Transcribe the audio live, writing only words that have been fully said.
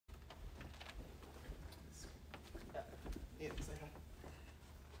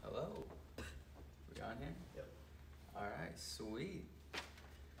on here? Yep. All right, sweet.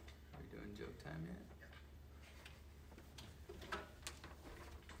 Are we doing joke time yet?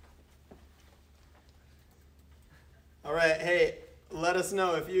 All right, hey, let us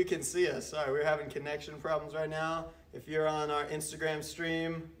know if you can see us. Sorry, we're having connection problems right now. If you're on our Instagram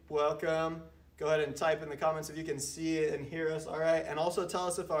stream, welcome. Go ahead and type in the comments if you can see it and hear us. All right, and also tell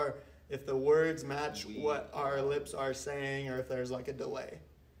us if the words match what our lips are saying, or if there's like a delay.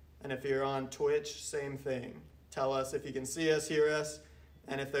 And if you're on Twitch, same thing. Tell us if you can see us, hear us,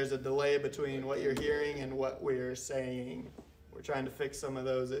 and if there's a delay between what you're hearing and what we're saying. We're trying to fix some of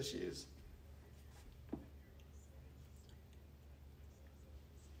those issues.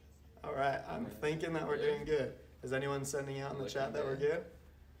 All right, I'm thinking that we're doing good. Is anyone sending out in the chat that we're good?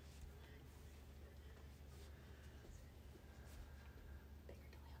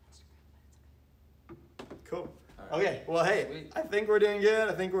 Cool. Okay, well, hey, I think we're doing good.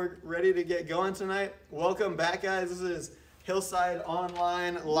 I think we're ready to get going tonight. Welcome back, guys. This is Hillside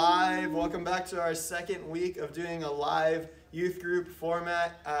Online Live. Welcome back to our second week of doing a live youth group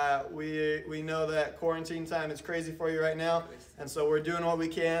format. We know that quarantine time is crazy for you right now, and so we're doing what we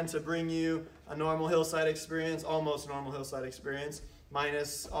can to bring you a normal Hillside experience, almost normal Hillside experience,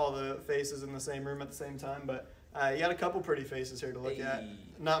 minus all the faces in the same room at the same time, but you got a couple pretty faces here to look at.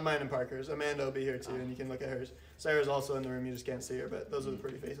 Not mine and Parker's. Amanda will be here too, and you can look at hers. Sarah's also in the room. You just can't see her, but those are the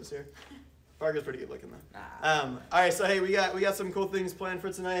pretty faces here. Parker's pretty good looking though. All right, so hey, we got some cool things planned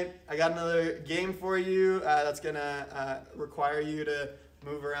for tonight. I got another game for you that's gonna require you to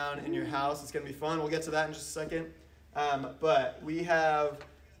move around in your house. It's gonna be fun. We'll get to that in just a second. But we have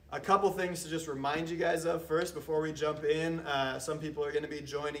a couple things to just remind you guys of first before we jump in. Some people are gonna be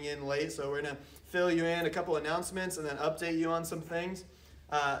joining in late, so we're gonna fill you in, a couple announcements, and then update you on some things.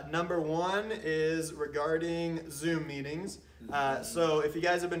 Number one is regarding Zoom meetings. So if you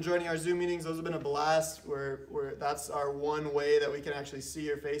guys have been joining our Zoom meetings, those have been a blast. That's our one way that we can actually see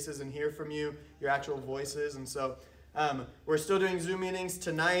your faces and hear from you, your actual voices. And so we're still doing Zoom meetings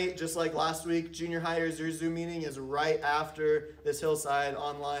tonight, just like last week. Junior hires, your Zoom meeting is right after this Hillside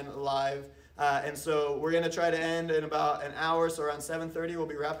Online Live. And so we're going to try to end in about an hour, so around 7:30 we'll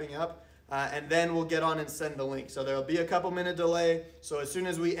be wrapping up. And then we'll get on and send the link. So there'll be a couple minute delay. So as soon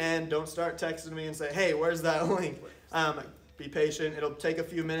as we end, don't start texting me and say, hey, where's that link? Be patient. It'll take a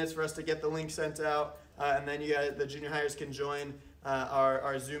few minutes for us to get the link sent out. And then you guys, the junior hires, can join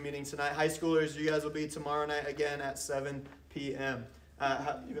our Zoom meeting tonight. High schoolers, you guys will be tomorrow night again at 7 p.m.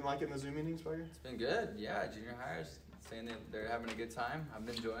 You been liking the Zoom meetings, Parker? It's been good. Yeah, junior hires saying that they're having a good time. I've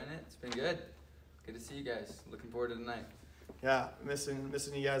been enjoying it. It's been good. Good to see you guys. Looking forward to tonight. Yeah, missing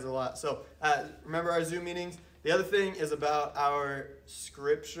you guys a lot. So remember our Zoom meetings. The other thing is about our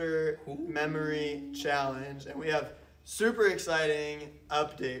scripture memory challenge, and we have super exciting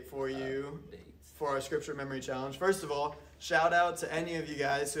update for you for our scripture memory challenge. First of all, shout out to any of you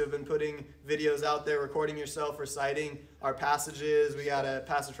guys who have been putting videos out there, recording yourself, reciting our passages. We got a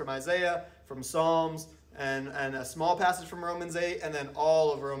passage from Isaiah, from Psalms, and a small passage from Romans 8, and then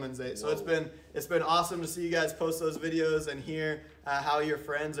all of Romans 8. So it's been awesome to see you guys post those videos and hear how your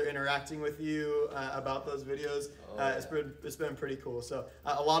friends are interacting with you about those videos. It's been pretty cool. So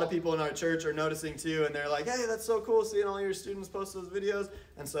a lot of people in our church are noticing too, and they're like, hey, that's so cool seeing all your students post those videos.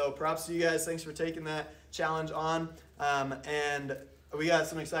 And so props to you guys. Thanks for taking that challenge on. And we got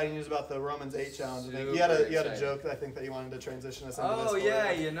some exciting news about the Romans 8 challenge. You had a joke, I think, that you wanted to transition us into this. Oh,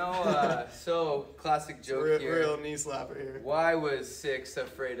 yeah, you know, so classic joke here. Real knee slapper here. Why was 6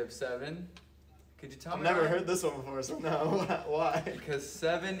 afraid of 7? Could you tell me? I've never heard this one before, so no. Why? Because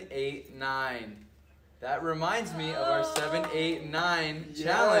 7, 8, 9. That reminds me of our 7, 8, 9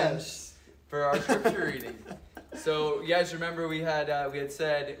 challenge for our scripture reading. So you guys remember we had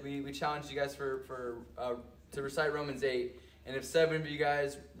said we challenged you guys to recite Romans 8. And if 7 of you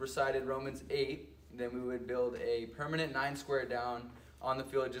guys recited Romans 8, then we would build a permanent 9 square down on the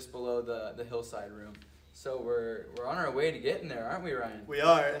field just below the Hillside room. So we're on our way to getting there, aren't we, Ryan? We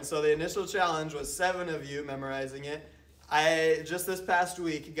are. And so the initial challenge was 7 of you memorizing it. I just this past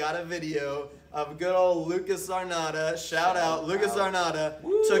week got a video of good old Lucas Zarnata. Shout out. Lucas Zarnata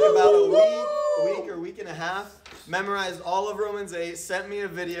took about a week or week and a half. Memorized all of Romans 8, sent me a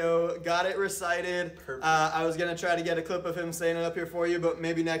video, got it recited. I was going to try to get a clip of him saying it up here for you, but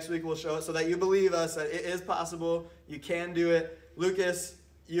maybe next week we'll show it so that you believe us that it is possible. You can do it. Lucas,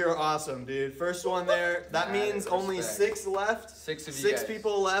 you're awesome, dude. First one there. That means only 6 left. 6 of you 6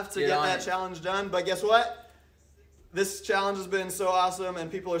 people left to get that challenge done. But guess what? This challenge has been so awesome, and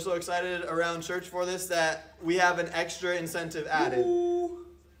people are so excited around church for this that we have an extra incentive added.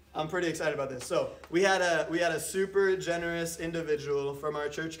 I'm pretty excited about this. So we had a super generous individual from our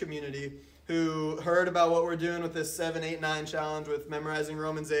church community who heard about what we're doing with this 7-8-9 challenge with memorizing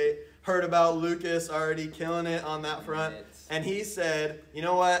Romans 8, heard about Lucas already killing it on that front, and he said, you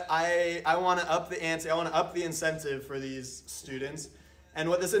know what, I want to up the ante, I want to up the incentive for these students. And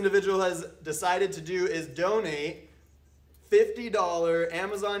what this individual has decided to do is donate $50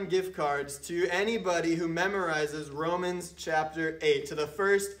 Amazon gift cards to anybody who memorizes Romans chapter 8, to the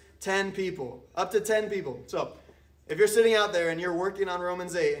first 10 people, up to 10 people. So if you're sitting out there and you're working on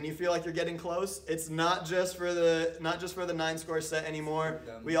Romans 8 and you feel like you're getting close, it's not just for the 9-score set anymore.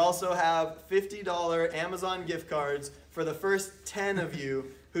 We also have $50 Amazon gift cards for the first 10 of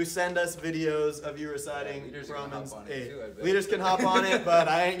you who send us videos of you reciting Romans 8. Leaders can hop on it, but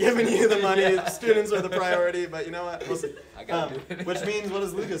I ain't giving you the money. Students are the priority, but you know what? We'll see. I gotta do it. Which means, what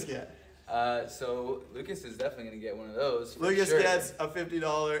does Lucas get? So Lucas is definitely going to get one of those. Lucas gets a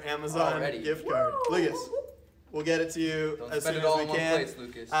 $50 Amazon gift card. Lucas, we'll get it to you as soon as we can. Place,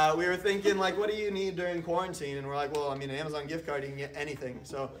 Lucas. We were thinking, like, what do you need during quarantine? And we're like, well, I mean, an Amazon gift card, you can get anything.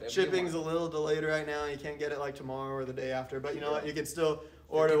 So shipping's a little delayed right now. You can't get it like tomorrow or the day after. But you know what? You can still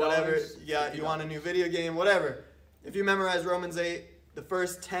order whatever. Yeah, you want a new video game, whatever. If you memorize Romans 8, the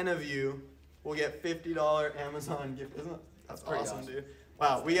first 10 of you will get $50 Amazon gift. Isn't it? That's awesome, dude.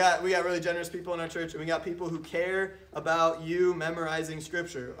 Wow, we got really generous people in our church, and we got people who care about you memorizing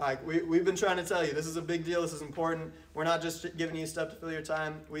scripture. Like we've been trying to tell you, this is a big deal. This is important. We're not just giving you stuff to fill your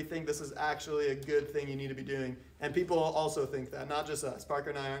time. We think this is actually a good thing you need to be doing, and people also think that, not just us.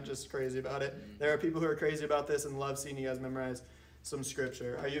 Parker and I aren't just crazy about it. There are people who are crazy about this and love seeing you guys memorize some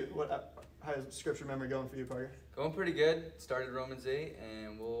scripture. How's scripture memory going for you, Parker? Going pretty good. Started Romans 8,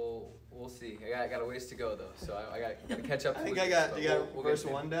 and we'll see. I got a ways to go though, so I got to catch up. I think I got. You got verse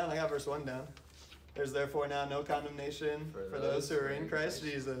 1 down. I got verse 1 down. There's therefore now no condemnation for those who are in Christ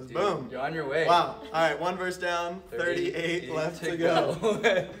Jesus. Dude, boom. You're on your way. Wow. All right, one verse down. 38 left to go.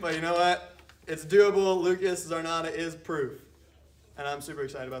 But you know what? It's doable. Lucas Zarnata is proof, and I'm super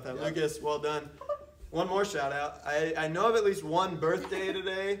excited about that. Yep. Lucas, well done. One more shout out. I know of at least one birthday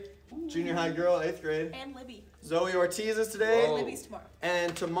today. Junior high girl, 8th grade. And Libby. Zoe Ortiz is today. And Libby's tomorrow.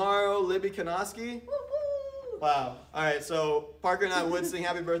 And tomorrow, Libby Kanoski. Wow. All right, so Parker and I would sing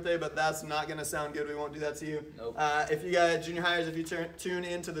happy birthday, but that's not going to sound good. We won't do that to you. Nope. If you guys, junior hires, if you tune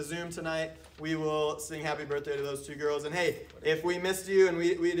into the Zoom tonight, we will sing happy birthday to those two girls. And hey, if we missed you and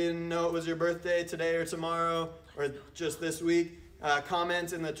we didn't know it was your birthday today or tomorrow or just this week,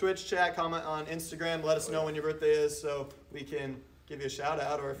 comment in the Twitch chat, comment on Instagram, let us know when your birthday is so we can give you a shout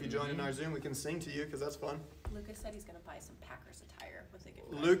out, or if you join in our Zoom, we can sing to you because that's fun. Lucas said he's going to buy some Packers attire with a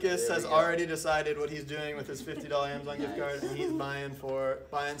gift card. Lucas has already decided what he's doing with his $50 Amazon gift card, and he's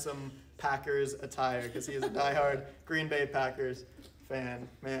buying some Packers attire because he is a diehard Green Bay Packers fan.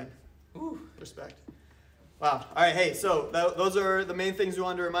 Man, respect. Wow. All right, hey, so those are the main things we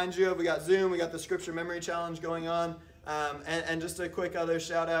wanted to remind you of. We got Zoom, we got the Scripture Memory Challenge going on. And just a quick other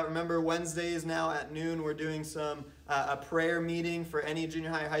shout out. Remember, Wednesdays now at noon, we're doing a prayer meeting for any junior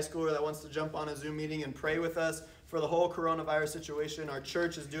high or high schooler that wants to jump on a Zoom meeting and pray with us for the whole coronavirus situation. Our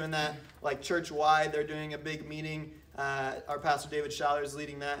church is doing that, like church-wide. They're doing a big meeting. Our pastor David Schaller is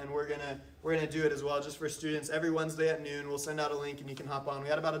leading that, and we're gonna do it as well, just for students. Every Wednesday at noon, we'll send out a link and you can hop on. We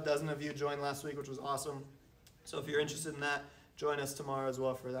had about a dozen of you join last week, which was awesome. So if you're interested in that, join us tomorrow as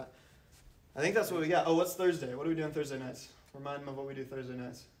well for that. I think that's what we got. Oh, what's Thursday? What are we doing Thursday nights? Remind me of what we do Thursday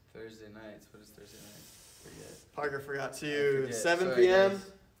nights. Thursday nights. What is Thursday nights? Forget. Parker forgot too. 7 p.m.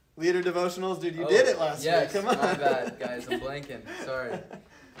 Guys. Leader devotionals. Dude, you did it last week. Come on. My bad, guys. I'm blanking. Sorry.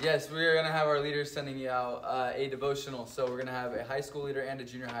 Yes, we're going to have our leaders sending you out a devotional. So we're going to have a high school leader and a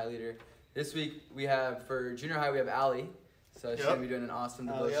junior high leader. This week, we have, for junior high, we have Allie. So she's going to be doing an awesome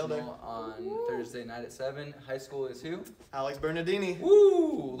devotional on Thursday night at 7. High school is who? Alex Bernardini.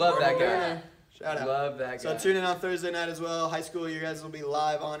 Woo! Love that guy. Shout out. Love that guy. So tune in on Thursday night as well. High school, you guys will be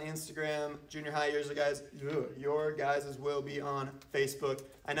live on Instagram. Junior high, your guys will be on Facebook.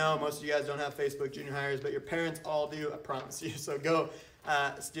 I know most of you guys don't have Facebook, junior hires, but your parents all do, I promise you. So go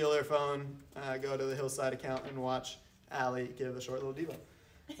steal their phone, go to the Hillside account and watch Allie give a short little devo.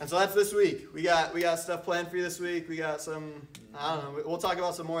 And so that's this week. We got stuff planned for you this week. We got some, I don't know, we'll talk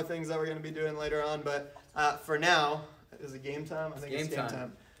about some more things that we're going to be doing later on. But for now, is it game time? I think it's game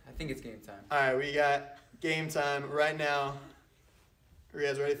time. I think it's game time. All right, we got game time right now. Are you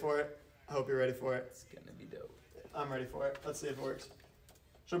guys ready for it? I hope you're ready for it. It's going to be dope. I'm ready for it. Let's see if it works.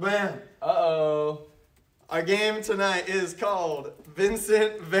 Shabam! Uh-oh. Our game tonight is called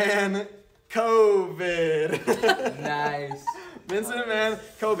Vincent Van COVID. Nice. Vincent Van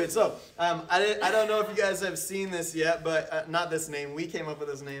COVID. So, I don't know if you guys have seen this yet, but not this name. We came up with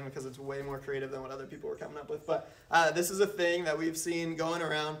this name because it's way more creative than what other people were coming up with. But this is a thing that we've seen going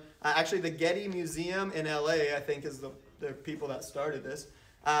around. Actually, the Getty Museum in LA, I think, is the people that started this.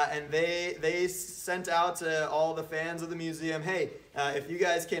 And they sent out to all the fans of the museum, hey, if you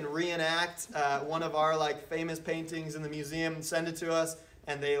guys can reenact one of our like famous paintings in the museum, send it to us.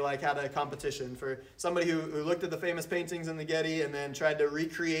 And they like had a competition for somebody who looked at the famous paintings in the Getty and then tried to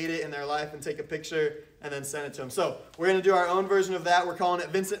recreate it in their life and take a picture and then send it to them. So we're going to do our own version of that. We're calling it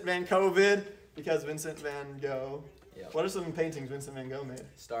Vincent Van COVID because Vincent Van Gogh. Yep. What are some paintings Vincent Van Gogh made?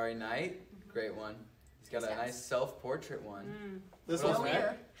 Starry Night, great one. He's got a nice self-portrait one. This one's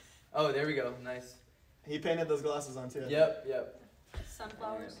right? Oh, there we go. Nice. He painted those glasses on too. Yep.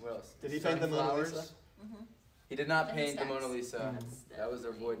 Sunflowers. What else? Did he paint the Mona Lisa? He did not paint the Mona Lisa. That was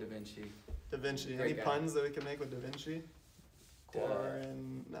our boy Da Vinci. Da Vinci. Great Any guy. puns that we can make with Da Vinci?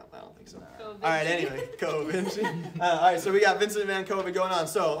 No, I don't think so. Nah. All right, anyway, Go Vinci. All right, so we got Vincent Van COVID going on.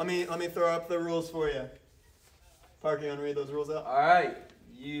 So let me throw up the rules for you. Parker, you want to read those rules out? All right.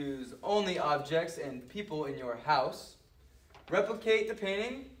 Use only objects and people in your house. Replicate the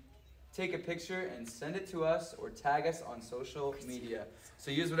painting. Take a picture and send it to us or tag us on social media.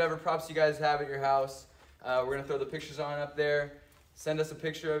 So use whatever props you guys have at your house. We're going to throw the pictures on up there. Send us a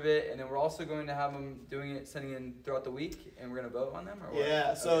picture of it, and then we're also going to have them sending in throughout the week, and we're going to vote on them? Or what?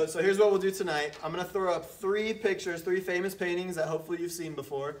 Yeah, so here's what we'll do tonight. I'm going to throw up 3 pictures, 3 famous paintings that hopefully you've seen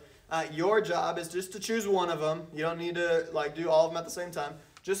before. Your job is just to choose one of them. You don't need to do all of them at the same time.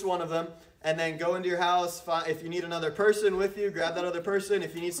 Just one of them. And then go into your house. If you need another person with you, grab that other person.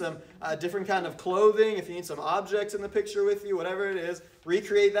 If you need some different kind of clothing, if you need some objects in the picture with you, whatever it is,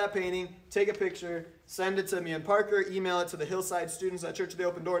 recreate that painting, take a picture, send it to me and Parker, email it to the Hillside students at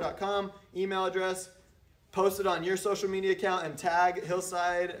churchoftheopendoor.com, email address, post it on your social media account and tag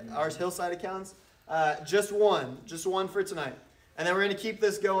Hillside, our Hillside accounts. Just one for tonight. And then we're going to keep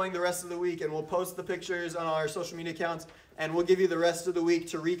this going the rest of the week, and we'll post the pictures on our social media accounts, and we'll give you the rest of the week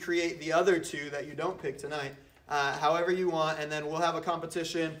to recreate the other 2 that you don't pick tonight, however you want, and then we'll have a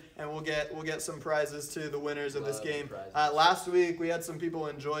competition, and we'll get some prizes to the winners of this game. Last week, we had some people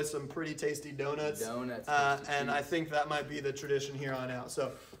enjoy some pretty tasty donuts, and I think that might be the tradition here on out.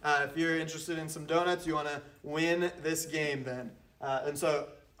 So if you're interested in some donuts, you want to win this game then. And so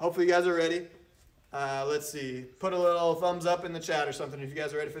hopefully you guys are ready. Let's see. Put a little thumbs up in the chat or something if you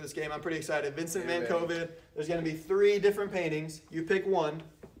guys are ready for this game. I'm pretty excited. Vincent Van COVID. There's going to be 3 different paintings. You pick one,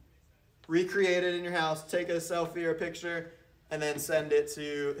 recreate it in your house, take a selfie or a picture, and then send it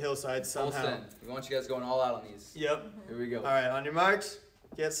to Hillside somehow. We want you guys going all out on these. Yep. Here we go. All right, on your marks,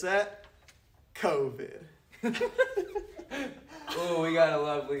 get set, COVID. Oh, we got a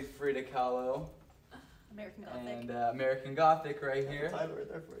lovely Frida Kahlo. American Gothic. And American Gothic right here. Title right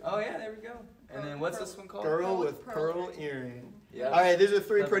there for you. Oh yeah, there we go. And then what's this one called? Girl with Pearl Earring. Yeah. All right, these are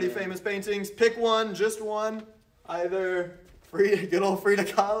 3 pretty famous paintings. Pick one, just one. Either good old Frida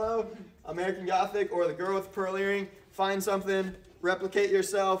Kahlo, American Gothic, or the Girl with Pearl Earring. Find something, replicate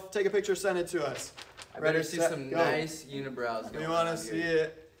yourself, take a picture, send it to us. I better see some nice unibrows going on. We want to see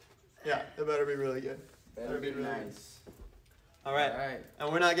it. Yeah, it better be really good. Better be really nice. All right.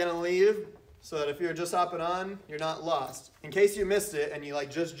 And we're not going to leave, so that if you're just hopping on, you're not lost. In case you missed it and you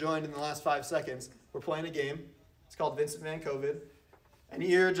just joined in the last 5 seconds, we're playing a game. It's called Vincent Van COVID. And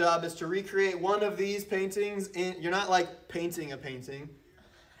your job is to recreate one of these paintings. You're not painting a painting.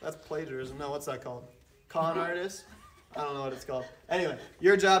 That's plagiarism. No, what's that called? Con artist? I don't know what it's called. Anyway,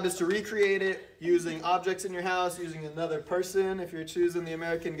 your job is to recreate it using objects in your house, using another person if you're choosing the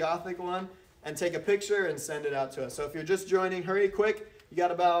American Gothic one, and take a picture and send it out to us. So if you're just joining, hurry quick. You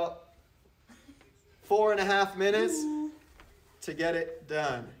got about 4.5 minutes to get it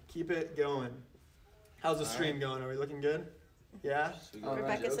done. Keep it going. How's the stream going? Are we looking good? Yeah?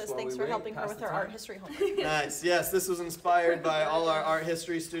 Rebecca says thanks for helping her with her art history homework. Nice. Yes, this was inspired by all our art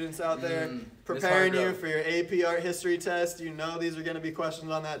history students out there, preparing you for your AP art history test. You know these are going to be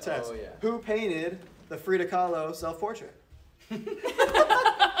questions on that test. Oh, yeah. Who painted the Frida Kahlo self-portrait? It's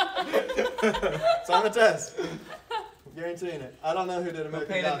on the test. I'm guaranteeing it. I don't know who did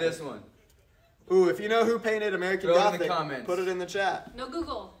American Gothic. Who painted this one? Ooh, if you know who painted American Gothic, put it in the chat. No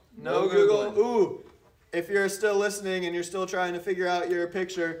Google. No Google. Ooh. If you're still listening and you're still trying to figure out your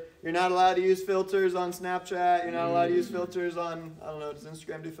picture, you're not allowed to use filters on Snapchat. You're not allowed to use filters on, I don't know, does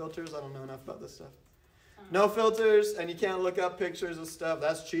Instagram do filters? I don't know enough about this stuff. No filters, and you can't look up pictures of stuff.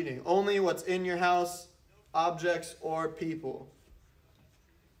 That's cheating. Only what's in your house, objects or people.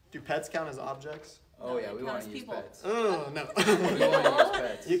 Do pets count as objects? Oh yeah, we count want as to use people. pets. Oh, no. We want to use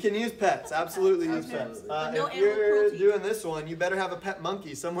pets. You can use pets. Absolutely use Absolutely. pets. But no If animal you're cruelty. doing this one, you better have a pet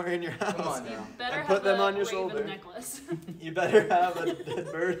monkey somewhere in your house. Come on now. Better And have put them a on your raven shoulder. necklace. You better have a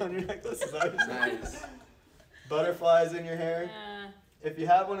dead bird on your necklace. Is that what you're saying? Nice. Butterflies in your hair. Yeah. If you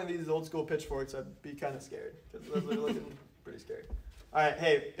have one of these old school pitchforks, I'd be kind of scared because those are looking pretty scary. All right,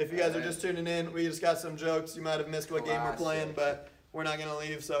 hey, if you guys are just tuning in, we just got some jokes. You might have missed what game we're playing, but we're not gonna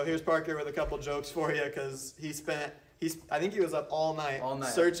leave. So here's Parker with a couple jokes for you because I think he was up all night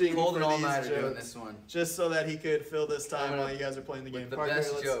searching for all these night doing jokes this one. just so that he could fill this time while you guys are playing the game. With the Parker,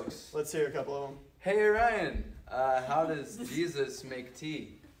 best jokes. Let's hear a couple of them. Hey Ryan, how does Jesus make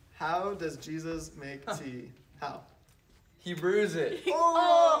tea? How does Jesus make tea? How? He brews it.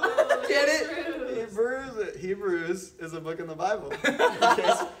 Oh, Get it? Hebrews. Hebrews is a book in the Bible.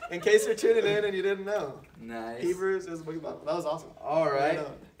 In case you're tuning in and you didn't know. Nice. Hebrews is a book in the Bible. That was awesome. All right.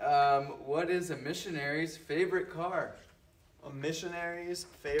 What is a missionary's favorite car? A missionary's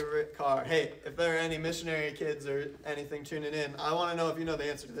favorite car. Hey, if there are any missionary kids or anything tuning in, I want to know if you know the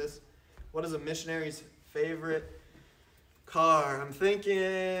answer to this. What is a missionary's favorite car? I'm thinking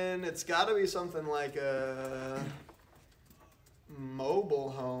it's got to be something like a mobile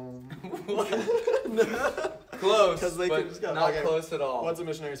home. Close, they but can just go. not Okay. close at all. What's a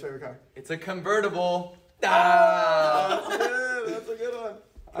missionary's favorite car? It's a convertible. That's good. That's a good one.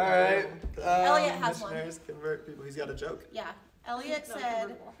 All right. Elliot has one. Missionaries convert people. He's got a joke. Yeah. Elliot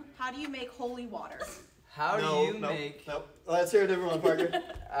said, "How do you make holy water?" How do you make? Nope. Let's hear a different one, Parker.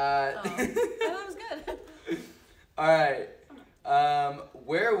 I thought it was good. All right.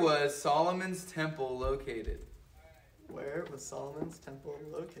 Where was Solomon's temple located? Where was Solomon's temple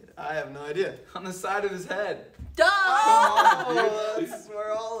located? I have no idea. On the side of his head. Duh! Oh, that's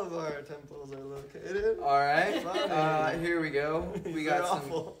where all of our temples are located. All right. Funny. Here we go. We These got are some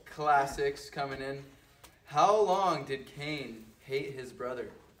awful. classics coming in. How long did Cain hate his brother?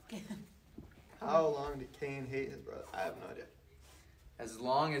 How long did Cain hate his brother? I have no idea. As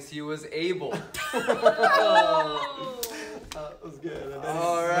long as he was able. Oh. That was good.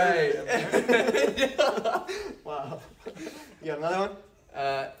 All right. Wow. You got another one?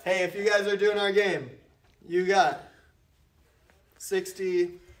 Hey, if you guys are doing our game, you got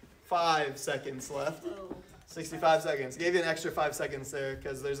 65 seconds left. 65 seconds. Gave you an extra 5 seconds there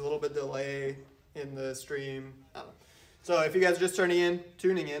because there's a little bit delay in the stream. So if you guys are just tuning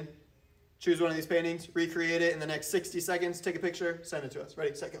in, choose one of these paintings, recreate it in the next 60 seconds, take a picture, send it to us.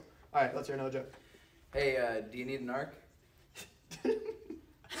 Ready, set, go. All right, let's hear another joke. Hey, do you need an arc?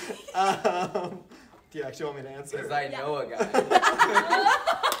 Do you actually want me to answer? Because I know a guy.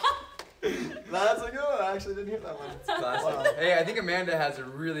 That's a good one. I actually didn't hear that one. It's classic. Wow. Hey, I think Amanda has a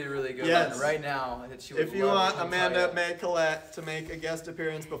really, really good Yes. one right now that she would If you love want to Amanda tell you. May Collette to make a guest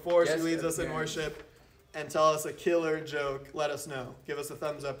appearance before she Guest leads us in appearance. worship and tell us a killer joke, let us know. Give us a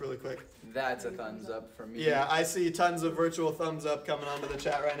thumbs up really quick. That's a thumbs up for me. Yeah, I see tons of virtual thumbs up coming onto the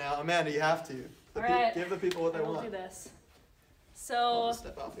chat right now. Amanda, you have to. All right. Give the people what they I will want. do this. I'll So, just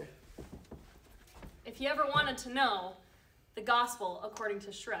step off here. if you ever wanted to know the gospel according to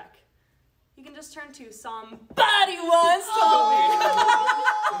Shrek, you can just turn to Somebody Once Told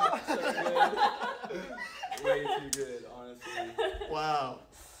Me. Way too good, honestly. Wow.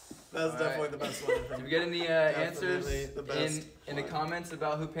 That's All definitely right. the best one, I Did we think. get any answers Definitely the best in the one. comments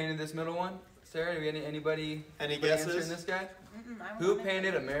about who painted this middle one? Sarah, do we get anybody Any answering guesses? this guy? I'm Who on it.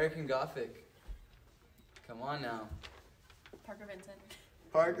 painted American Gothic? Come on now. Parker Vincent.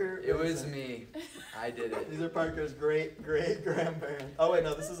 Parker. It was Vincent. me. I did it. These are Parker's great-great-grandparents. Oh, wait,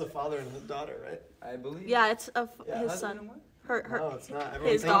 no, this is a father and his daughter, right? I believe. Yeah, it's Yeah, his Husband son. and wife? Her. No, it's not.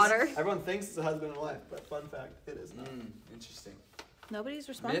 his daughter. Everyone thinks it's a husband and wife, but fun fact, it is not. Interesting. Nobody's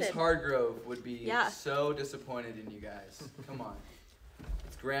responded. Miss Hardgrove would be Yeah. so disappointed in you guys. Come on.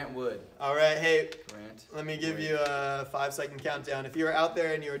 It's Grant Wood. All right, hey, Grant. let me give Wood. you a 5-second countdown. If you are out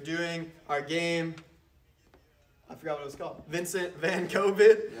there and you are doing our game, I forgot what it was called, Vincent Van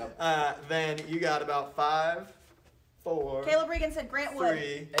Covid, Yep. then you got about 5, 4, Caleb Regan said Grant Wood.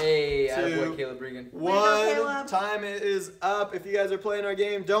 3, Hey, 2, attaboy, Caleb Regan. Way to go, 1. Caleb. Time is up. If you guys are playing our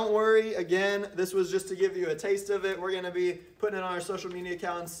game, don't worry. Again, this was just to give you a taste of it. We're going to be putting it on our social media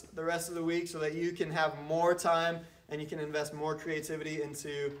accounts the rest of the week so that you can have more time and you can invest more creativity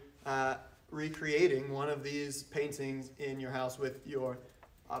into recreating one of these paintings in your house with your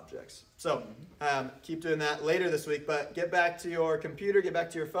objects. So keep doing that later this week, but get back to your computer, get back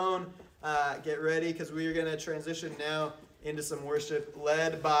to your phone, get ready because we are going to transition now into some worship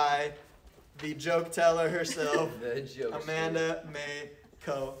led by the joke teller herself, The joke. Amanda May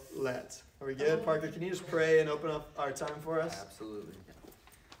Collette. Are we good? Parker, can you just pray and open up our time for us? Absolutely.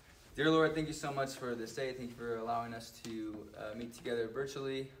 Dear Lord, thank you so much for this day. Thank you for allowing us to meet together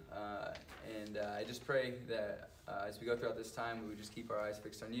virtually. And I just pray that as we go throughout this time, we would just keep our eyes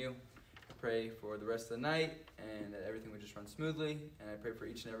fixed on you. I pray for the rest of the night and that everything would just run smoothly. And I pray for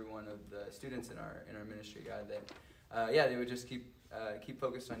each and every one of the students in our ministry, God, that they would just keep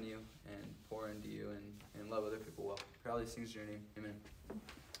focused on you and pour into you and love other people well. For all these things in your name, amen.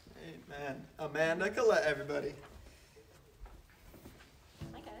 Amen. Amanda, Colette, everybody.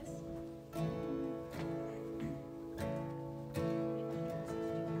 Hi, guys.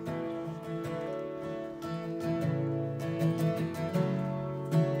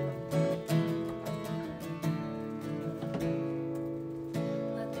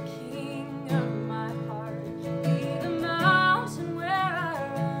 Let the King of my heart be the mountain where I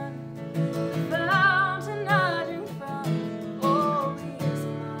run, the fountain I drink from. Oh, he is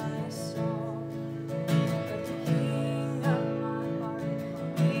my song. Let the King of my heart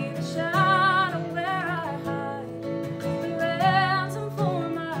be the shadow where I hide, the ransom for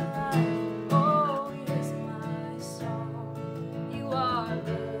my life. Oh, he is my song. You are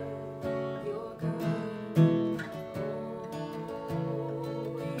good, you're good.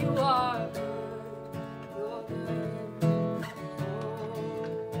 Oh, you are good, you're good. Oh,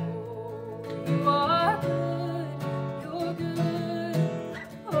 you are good, you're good.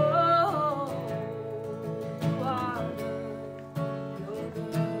 Oh, you are good, you're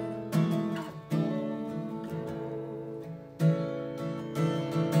good.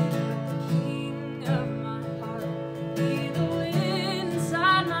 King of my heart, be the wind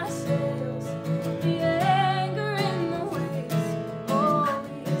inside my sails, the anchor in the waves. Oh,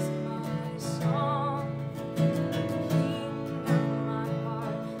 he is my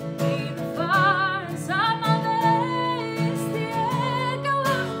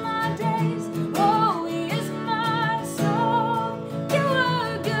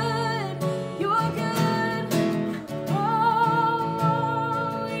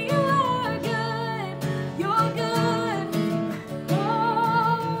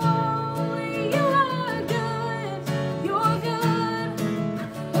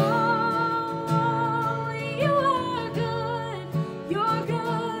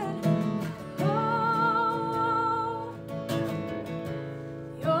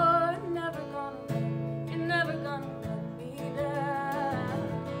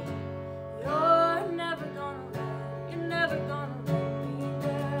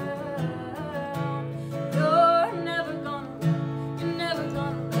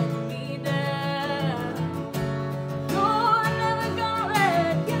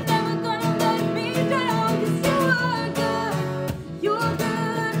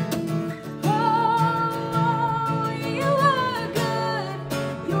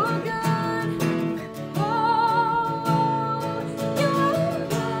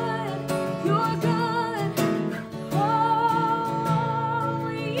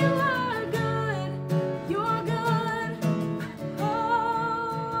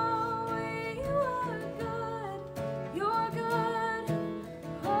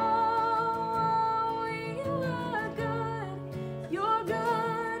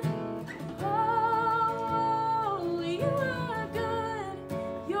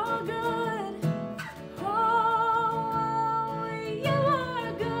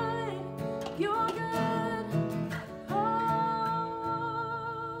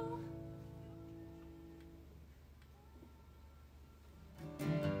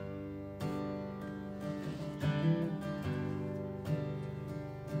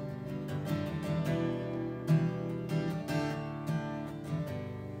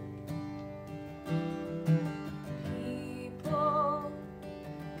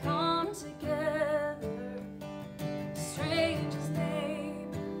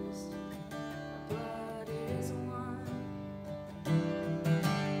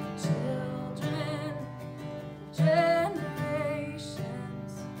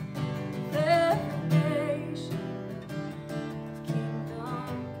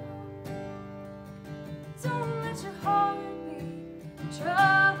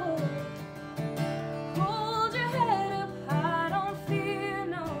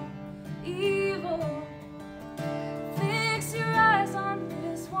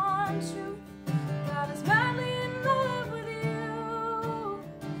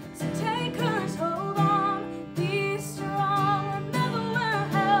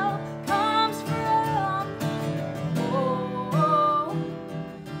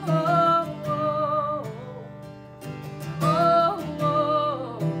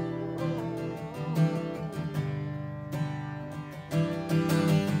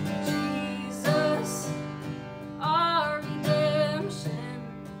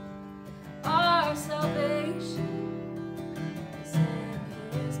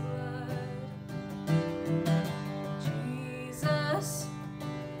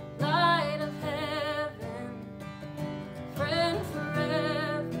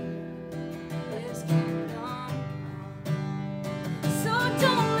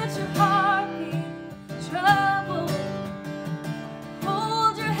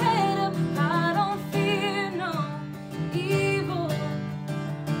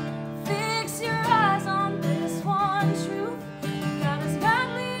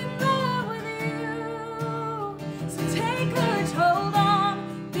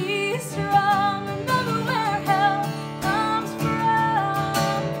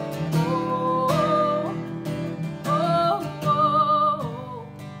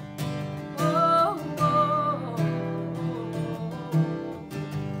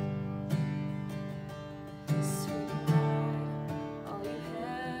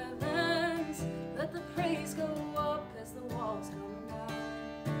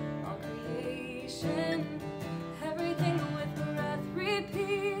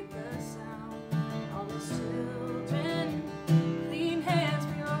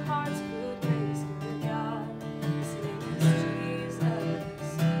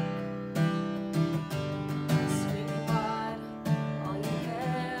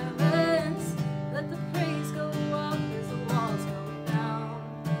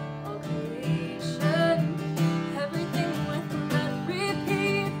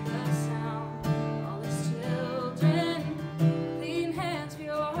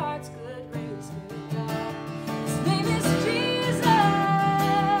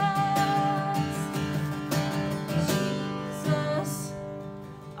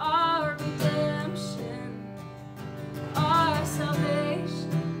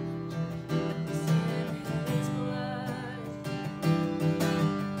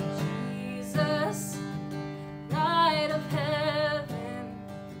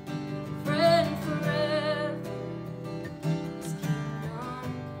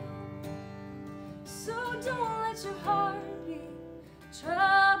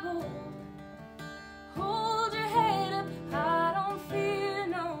Hold your head up, I don't fear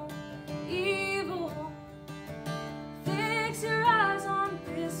no evil. Fix your eyes on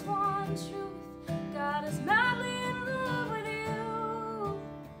this one truth. God is madly in love with you.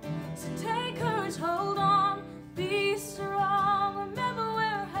 So take courage, hold on, be strong. Remember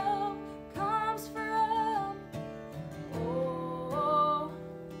where help comes from. Oh, oh,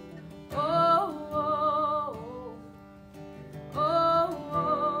 oh, oh, oh,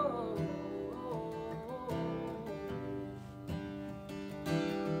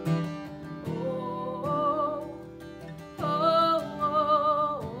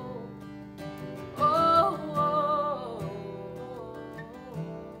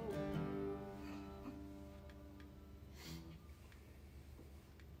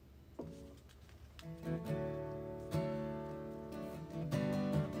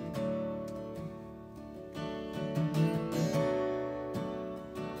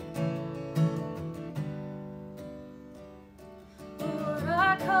 Lord,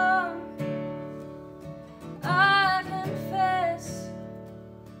 I come, I confess,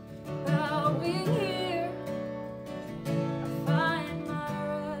 bowing here, I find my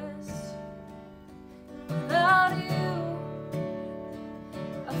rest. Without you,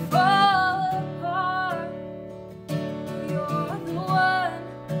 I fall apart. You're the one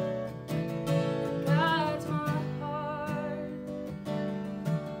that guides my heart.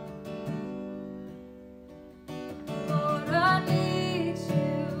 Lord, I need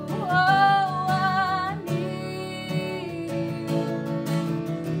you. Oh, I need you.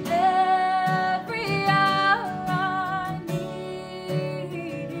 Every hour I need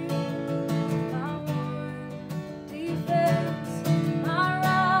you. My one defense, my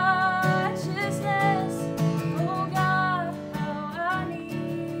righteousness. Oh God, how I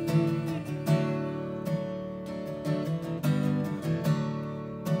need you.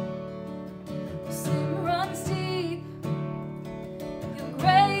 Sin runs deep. Your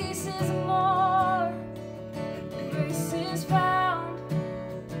grace is more. Grace is found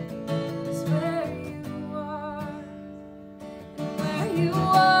is where you are. And where you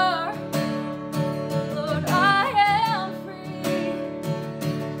are, Lord, I am free.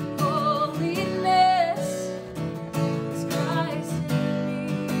 Holiness is Christ in me.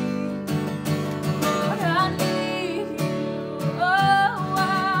 Lord, I need you. Oh,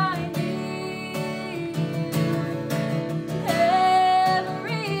 I need you.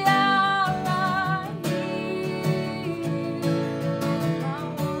 Every hour I need you. My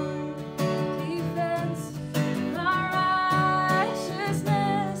one defense, my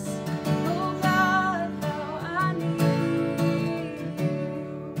righteousness. Oh God, how I need you.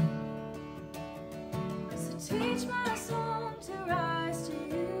 So teach my song to rise to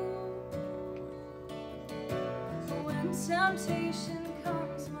you. When temptation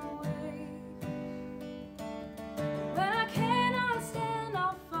comes my way, when I cannot stand,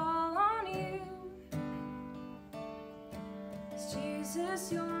 I'll fall on you. 'Cause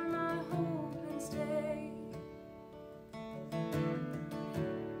Jesus, you're my hope and stay.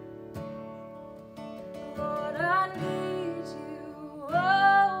 Lord, I need you. Oh,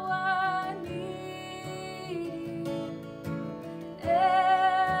 I need you.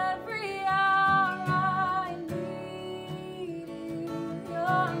 Every hour I need you.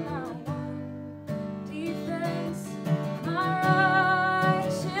 You're my one defense, my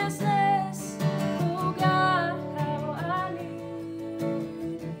righteousness. Oh God, how I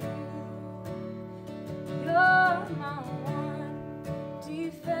need you. You're my one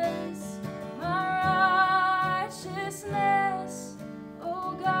defense, my righteousness. Oh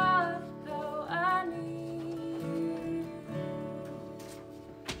God, how I need you.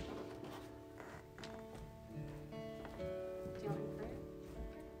 Do you want me to pray?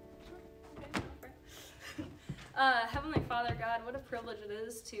 Sure. Okay, I'll pray. Heavenly Father, God, what a privilege it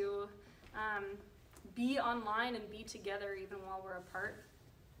is to be online and be together even while we're apart.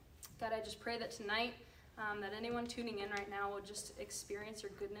 God, I just pray that tonight, that anyone tuning in right now will just experience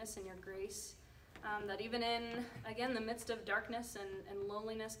your goodness and your grace. That even in, again, the midst of darkness and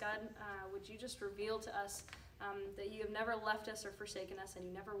loneliness, God, would you just reveal to us that you have never left us or forsaken us, and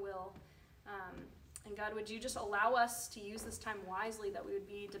you never will. And God, would you just allow us to use this time wisely, that we would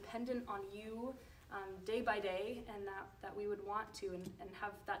be dependent on you day by day, and that we would want to and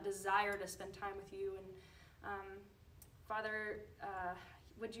have that desire to spend time with you. And Father,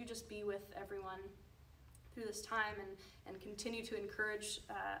 would you just be with everyone through this time and continue to encourage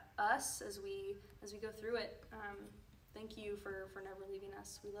us as we go through it. Thank you for never leaving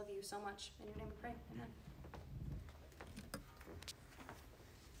us. We love you so much. In your name we pray. Amen.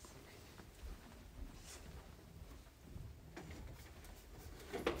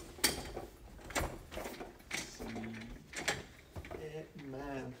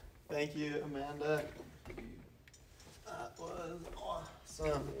 Thank you, Amanda. That was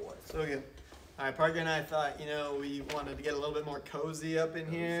awesome. So good. All right, Parker and I thought, we wanted to get a little bit more cozy up in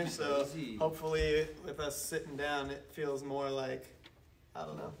here. So hopefully with us sitting down, it feels more like, I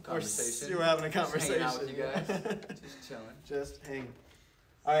don't know. Conversation. We're having a conversation. Just hanging out with you guys. Just chilling. Just hanging.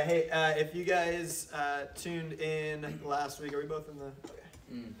 All right, hey, if you guys tuned in last week, are we both in the,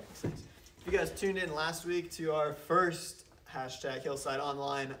 okay. Thanks. If you guys tuned in last week to our first #Hillside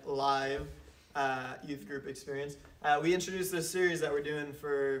Online Live youth group experience, we introduced this series that we're doing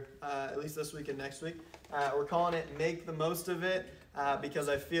for at least this week and next week. We're calling it Make the Most of It because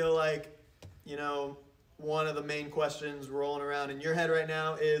I feel like, one of the main questions rolling around in your head right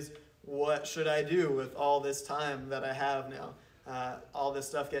now is, what should I do with all this time that I have now? All this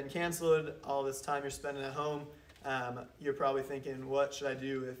stuff getting canceled, all this time you're spending at home, you're probably thinking, what should I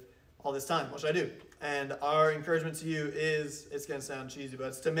do with all this time? What should I do? And our encouragement to you is, it's going to sound cheesy, but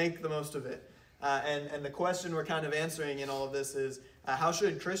it's to make the most of it. And the question we're kind of answering in all of this is, how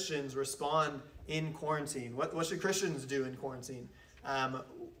should Christians respond in quarantine? What should Christians do in quarantine?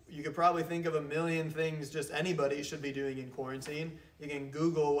 You could probably think of a million things just anybody should be doing in quarantine. You can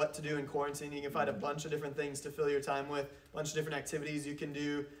Google what to do in quarantine. You can find a bunch of different things to fill your time with, a bunch of different activities you can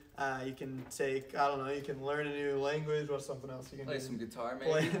do. You can take, you can learn a new language. What's something else you can do? Play some guitar,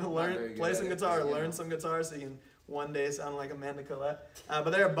 maybe. Play some guitar, learn some guitar so you can one day sound like Amanda Collette.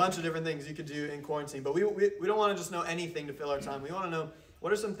 But there are a bunch of different things you could do in quarantine. But we don't want to just know anything to fill our time. We want to know,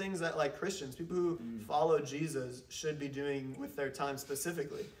 what are some things that, like Christians, people who follow Jesus, should be doing with their time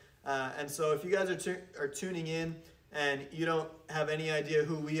specifically? And so if you guys are tuning in and you don't have any idea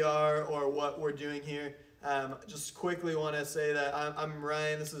who we are or what we're doing here, just quickly want to say that I'm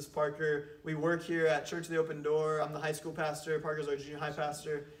Ryan, this is Parker. We work here at Church of the Open Door. I'm the high school pastor. Parker's our junior high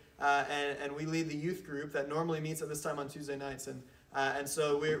pastor. And we lead the youth group that normally meets at this time on Tuesday nights. And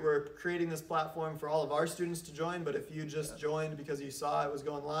so we're creating this platform for all of our students to join. But if you just joined because you saw it was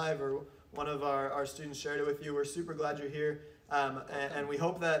going live or one of our students shared it with you, we're super glad you're here. And we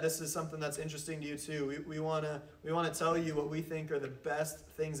hope that this is something that's interesting to you too. We want to tell you what we think are the best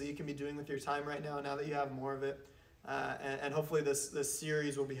things that you can be doing with your time right now that you have more of it. And hopefully this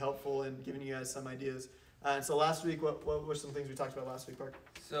series will be helpful in giving you guys some ideas. And so last week, what were some things we talked about last week, Park?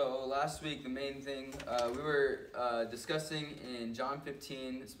 So last week, the main thing, we were discussing in John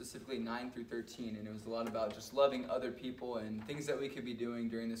 15, specifically 9 through 13, and it was a lot about just loving other people and things that we could be doing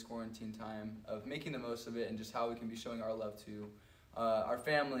during this quarantine time, of making the most of it, and just how we can be showing our love to our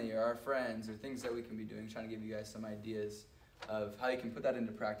family or our friends, or things that we can be doing, trying to give you guys some ideas of how you can put that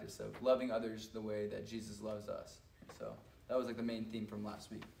into practice, of loving others the way that Jesus loves us. So that was like the main theme from last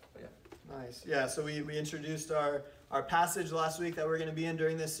week. But yeah. Nice. Yeah, so we introduced our passage last week that we're going to be in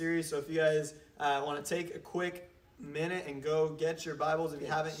during this series. So if you guys want to take a quick minute and go get your Bibles if you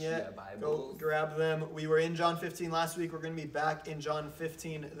haven't yet, go grab them. We were in John 15 last week. We're going to be back in John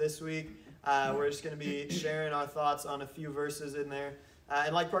 15 this week. We're just going to be sharing our thoughts on a few verses in there.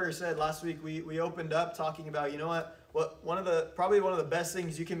 And like Parker said, last week we opened up talking about, one of the best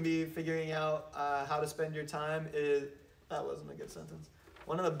things you can be figuring out how to spend your time is, that wasn't a good sentence.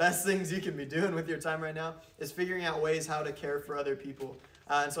 One of the best things you can be doing with your time right now is figuring out ways how to care for other people.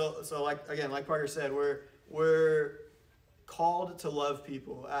 And so like Parker said, we're called to love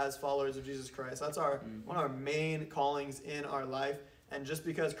people as followers of Jesus Christ. That's one of our main callings in our life. And just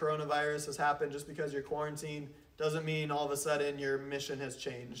because coronavirus has happened, just because you're quarantined, doesn't mean all of a sudden your mission has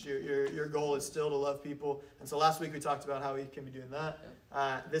changed. Your goal is still to love people. And so last week we talked about how we can be doing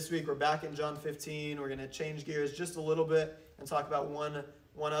that. This week we're back in John 15. We're going to change gears just a little bit and talk about one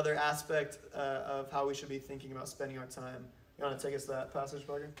other aspect of how we should be thinking about spending our time. You want to take us to that passage,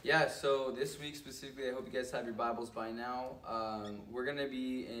 Parker? Yeah, so this week specifically, I hope you guys have your Bibles by now. We're going to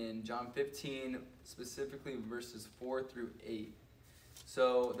be in John 15, specifically verses 4 through 8.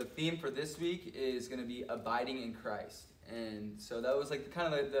 So the theme for this week is going to be abiding in Christ. And so that was like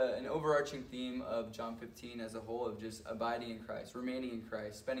an overarching theme of John 15 as a whole, of just abiding in Christ, remaining in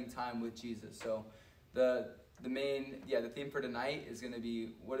Christ, spending time with Jesus. So the theme for tonight is going to be,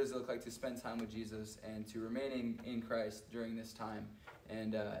 what does it look like to spend time with Jesus and to remain in Christ during this time,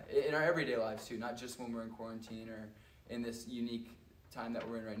 and in our everyday lives too, not just when we're in quarantine or in this unique time that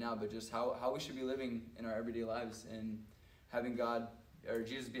we're in right now, but just how we should be living in our everyday lives and having God or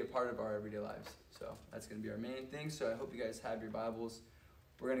Jesus be a part of our everyday lives. So that's going to be our main thing. So I hope you guys have your Bibles.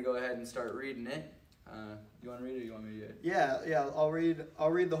 We're going to go ahead and start reading it. You want to read it or you want me to do it? Yeah, I'll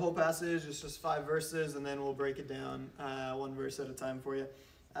read the whole passage. It's just 5 verses, and then we'll break it down one verse at a time for you.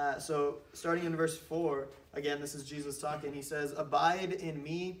 So starting in verse 4, again, this is Jesus talking. He says, "Abide in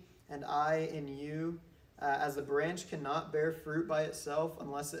me, and I in you. As the branch cannot bear fruit by itself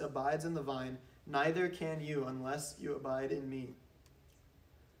unless it abides in the vine, neither can you unless you abide in me.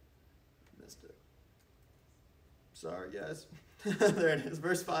 Missed it. Sorry, guys. There it is,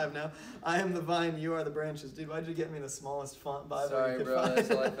 verse 5 now. I am the vine, you are the branches. Dude, why'd you get me the smallest font Bible Sorry, you could bro, find?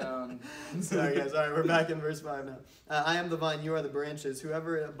 that's all I found. Sorry, guys. All right, we're back in verse 5 now. I am the vine, you are the branches.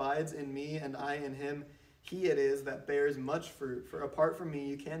 Whoever abides in me and I in him, he it is that bears much fruit. For apart from me,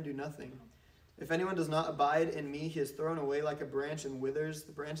 you can do nothing. If anyone does not abide in me, he is thrown away like a branch and withers.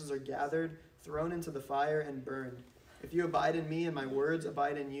 The branches are gathered, thrown into the fire, and burned. If you abide in me and my words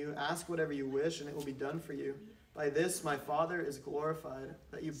abide in you, ask whatever you wish, and it will be done for you. By this my Father is glorified,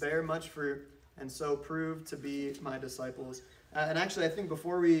 that you bear much fruit, and so prove to be my disciples. And actually, I think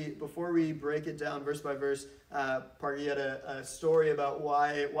before we break it down verse by verse, Parker, you had a story about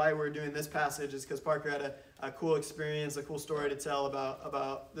why we're doing this passage. Is because Parker had a cool experience, a cool story to tell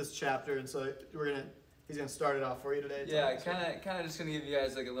about this chapter, and so he's gonna start it off for you today. Yeah, kind of just gonna give you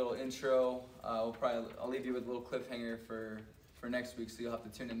guys like a little intro. I'll leave you with a little cliffhanger for next week, so you'll have to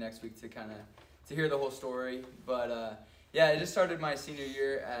tune in next week to hear the whole story. But yeah, I just started my senior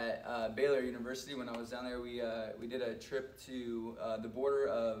year at Baylor University. When I was down there, we did a trip to the border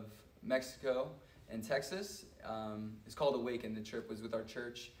of Mexico and Texas. It's called Awaken. The trip was with our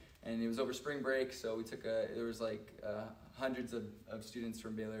church, and it was over spring break. So we took there was like hundreds of students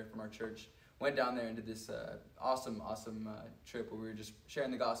from Baylor, from our church, went down there and did this awesome trip where we were just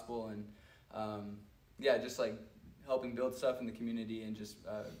sharing the gospel and yeah, just like helping build stuff in the community and just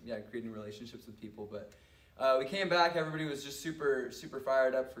creating relationships with people. But we came back, everybody was just super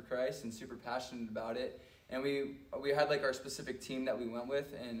fired up for Christ and super passionate about it. And we had like our specific team that we went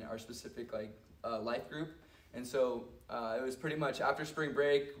with and our specific like life group. And so it was pretty much after spring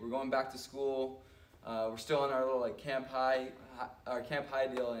break, we're going back to school. We're still on our little like camp high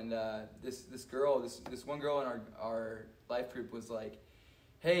deal. And this one girl in our life group was like,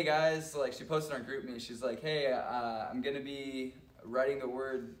 hey guys, like she posted on GroupMe, she's like, hey, I'm gonna be writing the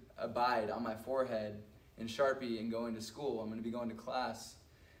word abide on my forehead in Sharpie and going to school. I'm gonna be going to class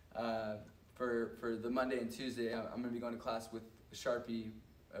for the Monday and Tuesday. I'm gonna be going to class with Sharpie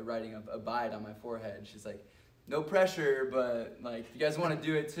writing of abide on my forehead. She's like, no pressure, but like if you guys wanna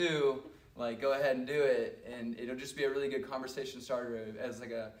do it too, like go ahead and do it. And it'll just be a really good conversation starter as like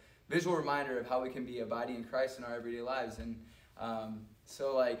a visual reminder of how we can be abiding in Christ in our everyday lives. And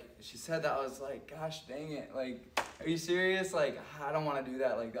so like she said that, I was like, gosh dang it, like are you serious? Like I don't want to do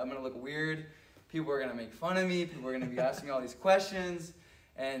that. Like I'm gonna look weird, people are gonna make fun of me, people are gonna be asking me all these questions.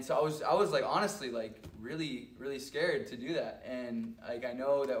 And so I was like honestly like really scared to do that. And like I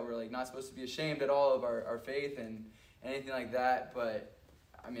know that we're like not supposed to be ashamed at all of our faith and anything like that, but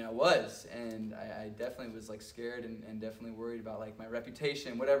I mean I was, and I definitely was like scared and definitely worried about like my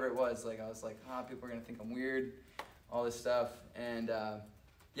reputation, whatever it was. Like I was like, people are gonna think I'm weird, all this stuff. And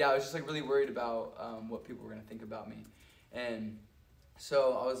yeah, I was just like really worried about what people were gonna think about me. And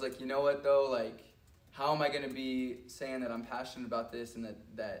so I was like, you know what though, like how am I gonna be saying that I'm passionate about this and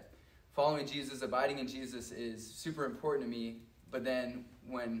that following Jesus, abiding in Jesus is super important to me, but then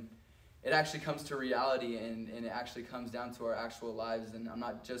when it actually comes to reality and it actually comes down to our actual lives, and I'm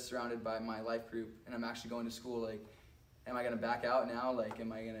not just surrounded by my life group and I'm actually going to school, like am I gonna back out now? Like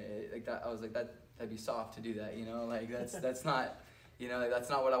am I gonna like that? I was like that'd be soft to do that, you know, like that's not, you know, like, that's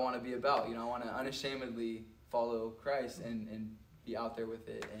not what I want to be about. You know, I want to unashamedly follow Christ and be out there with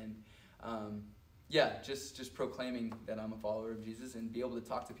it. And yeah, just proclaiming that I'm a follower of Jesus and be able to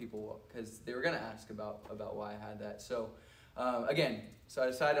talk to people, because they were going to ask about why I had that. So again, so I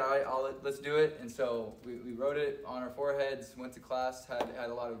decided, all right, let's do it. And so we wrote it on our foreheads, went to class, had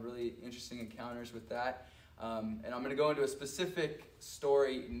a lot of really interesting encounters with that. And I'm going to go into a specific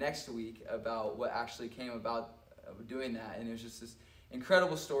story next week about what actually came about doing that. And it was just this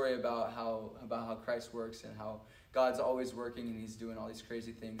incredible story about how Christ works and how God's always working and he's doing all these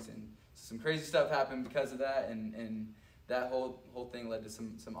crazy things. And some crazy stuff happened because of that. And that whole thing led to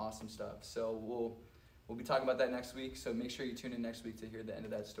some awesome stuff. So we'll be talking about that next week. So make sure you tune in next week to hear the end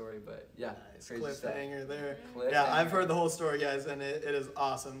of that story. But yeah, nice cliffhanger there. Cliffhanger. Yeah, I've heard the whole story, guys, and it is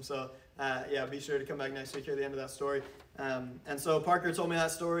awesome. So yeah, be sure to come back next week, hear the end of that story. And so Parker told me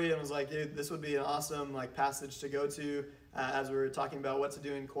that story and was like, dude, this would be an awesome like passage to go to as we were talking about what to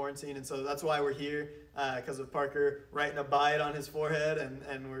do in quarantine. And so that's why we're here, because of Parker writing abide on his forehead,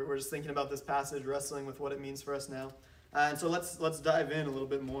 and we're just thinking about this passage, wrestling with what it means for us now. And so let's dive in a little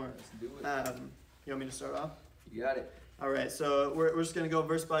bit more. Let's do it. You want me to start off? You got it. All right, so we're just going to go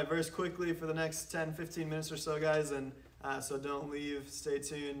verse by verse quickly for the next 10, 15 minutes or so, guys. And so don't leave. Stay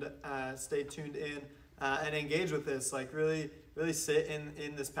tuned in. and engage with this. Like really sit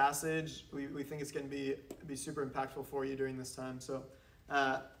in this passage. We think it's going to be super impactful for you during this time. So,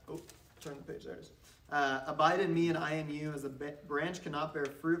 turn the page there. Abide in me and I in you, as a branch cannot bear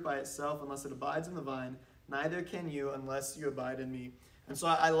fruit by itself unless it abides in the vine. Neither can you unless you abide in me. And so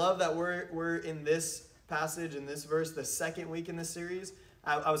I love that we're in this passage, in this verse, the second week in this series.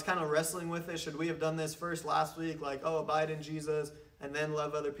 I was kind of wrestling with it. Should we have done this first last week? Like, abide in Jesus, and then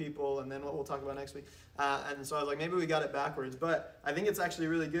love other people, and then what we'll talk about next week. And so I was like, maybe we got it backwards. But I think it's actually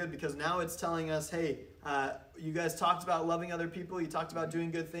really good, because now it's telling us, hey, you guys talked about loving other people. You talked about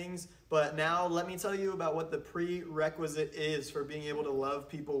doing good things. But now let me tell you about what the prerequisite is for being able to love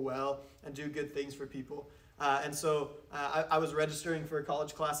people well and do good things for people. And so I was registering for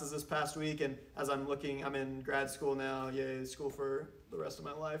college classes this past week, and as I'm in grad school now. Yay, school for the rest of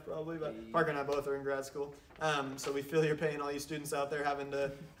my life probably, but Parker and I both are in grad school. So we feel your pain, all you students out there having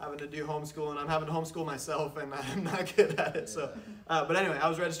to do homeschool, and I'm having to homeschool myself, and I'm not good at it. So, but anyway, I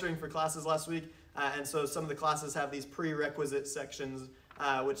was registering for classes last week, and so some of the classes have these prerequisite sections,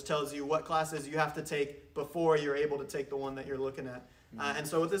 which tells you what classes you have to take before you're able to take the one that you're looking at. And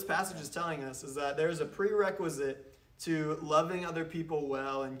so what this passage is telling us is that there's a prerequisite to loving other people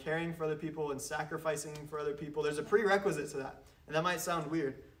well and caring for other people and sacrificing for other people. There's a prerequisite to that. And that might sound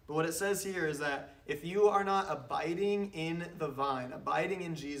weird, but what it says here is that if you are not abiding in the vine, abiding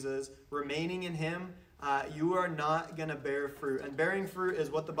in Jesus, remaining in him, you are not going to bear fruit. And bearing fruit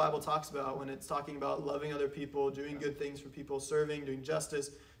is what the Bible talks about when it's talking about loving other people, doing good things for people, serving, doing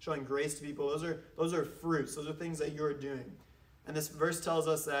justice, showing grace to people. Those are fruits. Those are things that you're doing. And this verse tells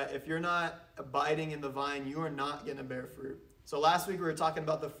us that if you're not abiding in the vine, you are not going to bear fruit. So last week we were talking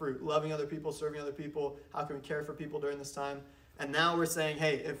about the fruit, loving other people, serving other people, how can we care for people during this time. And now we're saying,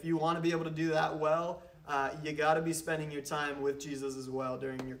 hey, if you want to be able to do that well, you got to be spending your time with Jesus as well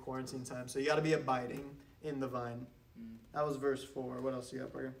during your quarantine time. So you got to be abiding in the vine. That was verse 4. What else you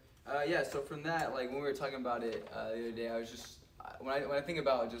got, Parker? So from that, like when we were talking about it the other day, I was just, when I think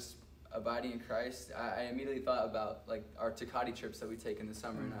about just abiding in Christ, I immediately thought about like our Tecate trips that we take in the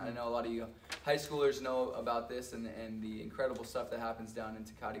summer. And I know a lot of you high schoolers know about this and the incredible stuff that happens down in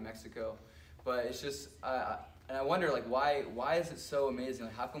Tecate, Mexico. But it's just, and I wonder, like, why is it so amazing?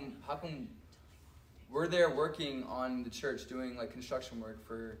 Like, how come we're there working on the church, doing like construction work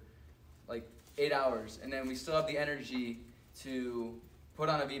for like 8 hours, and then we still have the energy to put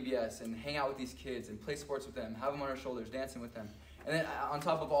on a VBS and hang out with these kids and play sports with them, have them on our shoulders, dancing with them. And then on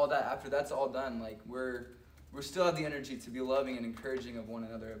top of all that, after that's all done, like we're still have the energy to be loving and encouraging of one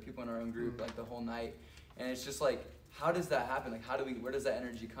another, of people in our own group, like the whole night. And it's just like, how does that happen? Like, where does that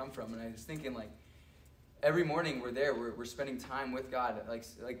energy come from? And I was thinking, like, every morning we're there, we're spending time with God,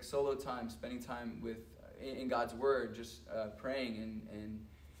 like solo time, spending time with in God's Word, just praying and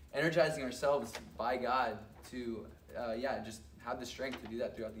energizing ourselves by God to just have the strength to do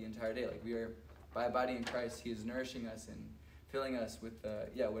that throughout the entire day. Like, we are, by abiding in Christ, he is nourishing us and filling us with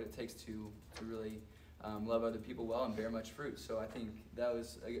what it takes to really love other people well and bear much fruit. So I think that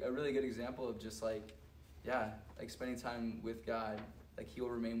was a really good example of just like spending time with God. Like, he will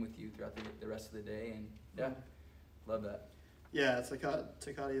remain with you throughout the rest of the day, and love that. Yeah,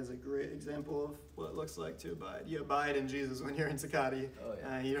 Tecate is a great example of what it looks like to abide. You abide in Jesus when you're in Tecate. Oh,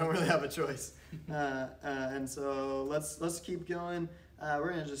 yeah. You don't really have a choice. And so let's keep going.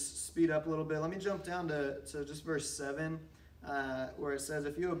 We're going to just speed up a little bit. Let me jump down to just verse 7, where it says,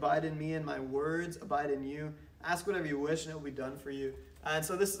 if you abide in me and my words abide in you, ask whatever you wish and it will be done for you. And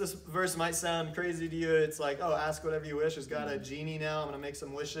so this verse might sound crazy to you. It's like, ask whatever you wish. Is God a genie now? I'm going to make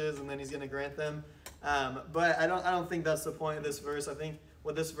some wishes and then he's going to grant them. But I don't think that's the point of this verse. I think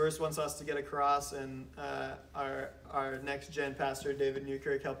what this verse wants us to get across, and our next gen pastor, David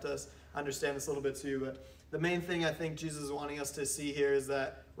Newkirk, helped us understand this a little bit too. But the main thing I think Jesus is wanting us to see here is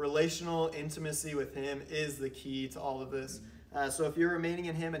that relational intimacy with him is the key to all of this. So if you're remaining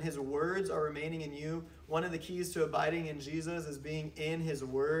in him and his words are remaining in you, one of the keys to abiding in Jesus is being in his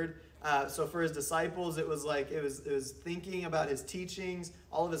word. So for his disciples, it was thinking about his teachings.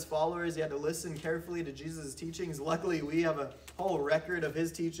 All of his followers, you had to listen carefully to Jesus' teachings. Luckily, we have a whole record of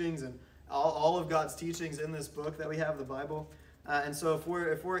his teachings and all of God's teachings in this book that we have, the Bible. And so if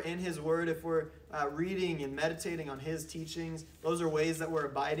we're in his word, if we're reading and meditating on his teachings, those are ways that we're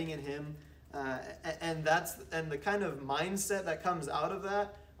abiding in him. And the kind of mindset that comes out of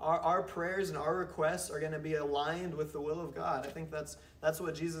that, our prayers and our requests are going to be aligned with the will of God. I think that's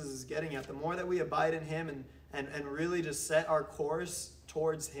what Jesus is getting at. The more that we abide in him and really just set our course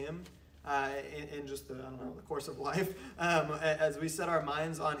towards him, in just the, I don't know, the course of life. As we set our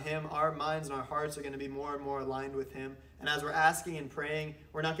minds on Him, our minds and our hearts are going to be more and more aligned with Him. And as we're asking and praying,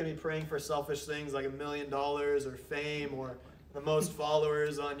 we're not going to be praying for selfish things like $1 million or fame or the most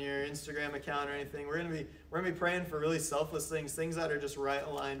followers on your Instagram account or anything. We're going to be praying for really selfless things that are just right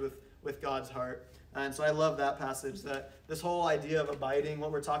aligned with God's heart. And so I love that passage, that this whole idea of abiding,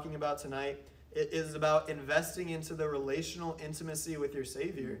 what we're talking about tonight, it is about investing into the relational intimacy with your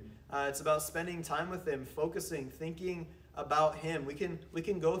Savior. It's about spending time with Him, focusing, thinking about Him. We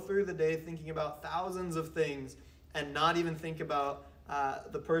can go through the day thinking about thousands of things and not even think about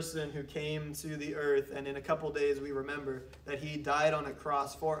the person who came to the earth, and in a couple days we remember that He died on a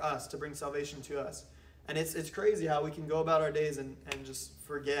cross for us to bring salvation to us. And it's crazy how we can go about our days and just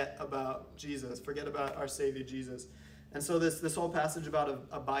forget about Jesus, forget about our Savior Jesus. And so this whole passage about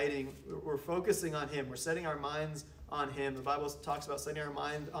abiding, we're focusing on Him. We're setting our minds on Him. The Bible talks about setting our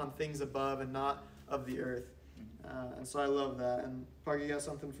mind on things above and not of the earth. And so I love that. And Parker, you got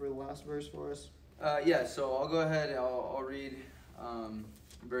something for the last verse for us? Yeah, so I'll go ahead and I'll read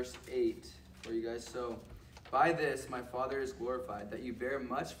verse 8 for you guys. So, by this my Father is glorified, that you bear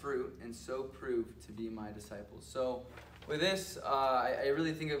much fruit and so prove to be my disciples. So with this, I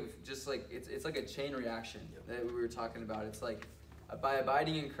really think of just like, it's like a chain reaction that we were talking about. It's like by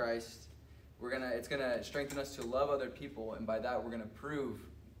abiding in Christ, it's gonna strengthen us to love other people, and by that we're gonna prove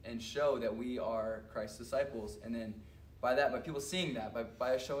and show that we are Christ's disciples. And then by people seeing that,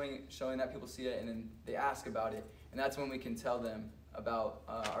 by showing that, people see it, and then they ask about it, and that's when we can tell them about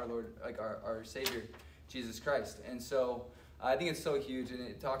our Lord, like our Savior, Jesus Christ. And so I think it's so huge, and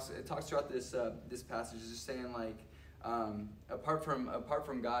it talks throughout this passage, just saying like, apart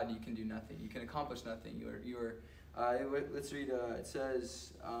from God, you can do nothing. You can accomplish nothing. Let's read. It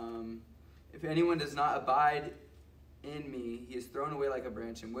says, if anyone does not abide in me, he is thrown away like a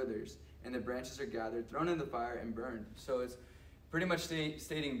branch and withers, and the branches are gathered, thrown in the fire, and burned. So it's pretty much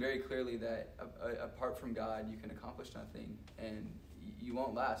stating very clearly that apart from God, you can accomplish nothing, and you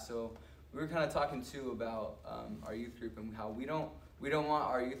won't last. So we were kind of talking too about our youth group and how we don't want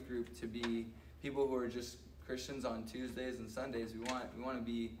our youth group to be people who are just Christians on Tuesdays and Sundays. We want to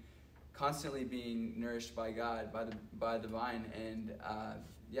be constantly being nourished by God, by the vine, and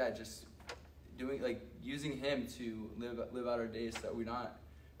just doing, like, using Him to live out our days, so that we're not,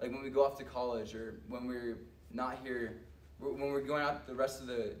 like, when we go off to college or when we're not here, when we're going out the rest of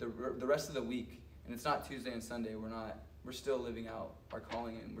the week, and it's not Tuesday and Sunday, we're still living out our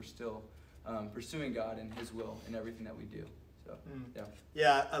calling, and we're still pursuing God and His will in everything that we do. So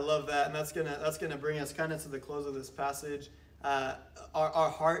yeah, I love that, and that's gonna bring us kind of to the close of this passage. Our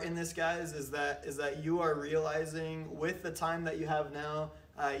heart in this, guys, is that you are realizing with the time that you have now,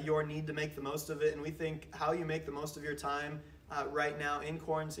 your need to make the most of it. And we think how you make the most of your time right now in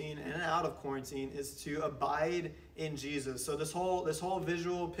quarantine and out of quarantine is to abide in Jesus. So this whole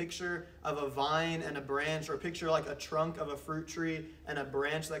visual picture of a vine and a branch, or picture like a trunk of a fruit tree and a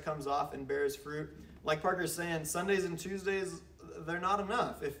branch that comes off and bears fruit. Like Parker's saying, Sundays and Tuesdays, they're not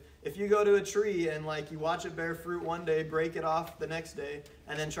enough. If you go to a tree and like you watch it bear fruit one day, break it off the next day,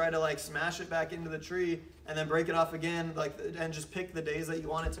 and then try to like smash it back into the tree and then break it off again, like, and just pick the days that you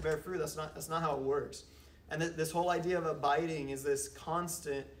want it to bear fruit, that's not how it works. And this whole idea of abiding is this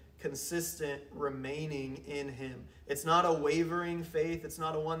constant, consistent remaining in Him. It's not a wavering faith. It's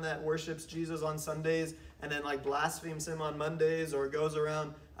not a one that worships Jesus on Sundays and then like blasphemes Him on Mondays, or goes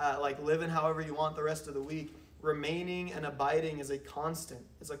around like living however you want the rest of the week. Remaining and abiding is a constant.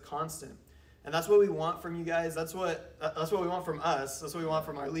 It's a constant. And that's what we want from you guys. That's what we want from us. That's what we want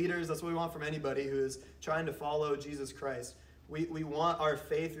from our leaders. That's what we want from anybody who is trying to follow Jesus Christ. We want our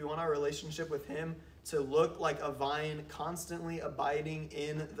faith, we want our relationship with Him to look like a vine constantly abiding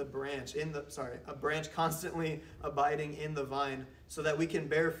in the branch, a branch constantly abiding in the vine, so that we can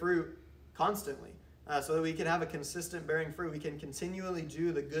bear fruit constantly, so that we can have a consistent bearing fruit. We can continually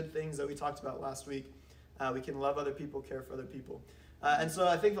do the good things that we talked about last week. We can love other people, care for other people. And so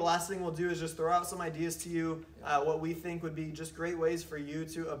I think the last thing we'll do is just throw out some ideas to you, what we think would be just great ways for you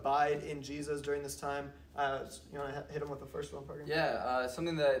to abide in Jesus during this time. You want to hit them with the first one, Parker? Yeah,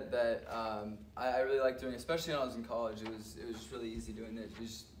 something that I really like doing, especially when I was in college. It was just really easy doing it.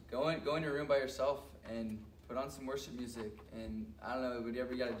 Just go in your room by yourself and put on some worship music, and I don't know,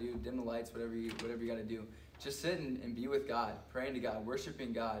 whatever you got to do, dim the lights, whatever you got to do. Just sit and be with God, praying to God,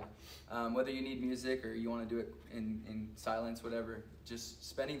 worshiping God. Whether you need music or you want to do it in silence, whatever, just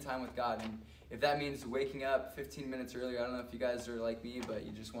spending time with God. And if that means waking up 15 minutes earlier, I don't know if you guys are like me, but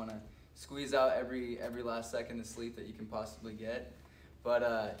you just want to squeeze out every last second of sleep that you can possibly get.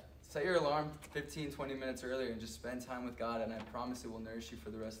 But Set your alarm 15, 20 minutes earlier and just spend time with God, and I promise it will nourish you for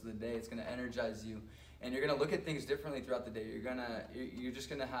the rest of the day. It's going to energize you, and you're going to look at things differently throughout the day. You're just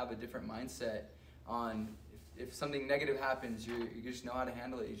going to have a different mindset on if something negative happens, you just know how to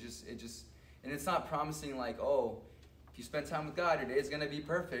handle it. And it's not promising like, oh, if you spend time with God, your day is going to be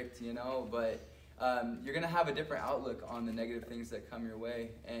perfect, but you're going to have a different outlook on the negative things that come your way.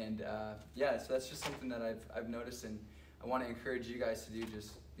 And so that's just something that I've noticed, and I want to encourage you guys to do.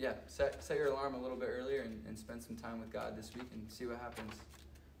 Just set your alarm a little bit earlier and spend some time with God this week and see what happens.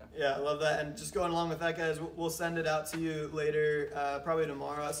 Yeah, I love that. And just going along with that, guys, we'll send it out to you later, probably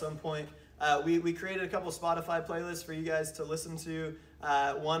tomorrow at some point. We created a couple Spotify playlists for you guys to listen to.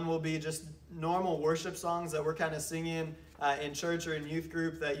 One will be just normal worship songs that we're kind of singing in church or in youth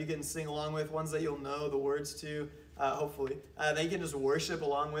group that you can sing along with, ones that you'll know the words to, hopefully, that you can just worship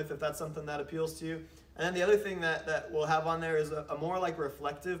along with if that's something that appeals to you. And then the other thing that we'll have on there is a more like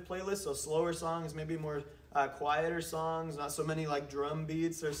reflective playlist, so slower songs, maybe more quieter songs, not so many like drum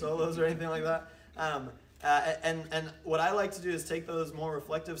beats or solos or anything like that. And what I like to do is take those more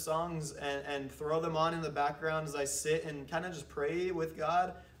reflective songs and throw them on in the background as I sit and kind of just pray with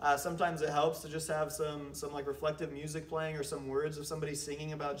God. Sometimes it helps to just have some like reflective music playing or some words of somebody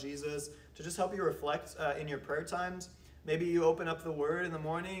singing about Jesus to just help you reflect in your prayer times. Maybe you open up the Word in the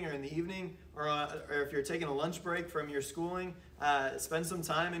morning or in the evening, or if you're taking a lunch break from your schooling, spend some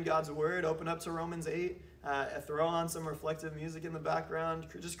time in God's Word. Open up to Romans 8. Throw on some reflective music in the background.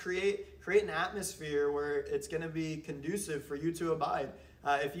 Just create an atmosphere where it's going to be conducive for you to abide.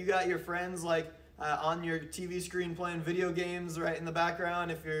 If you got your friends like on your TV screen playing video games right in the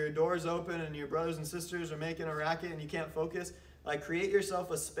background, if your door's open and your brothers and sisters are making a racket and you can't focus, like create yourself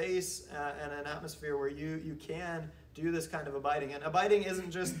a space and an atmosphere where you can do this kind of abiding. And abiding isn't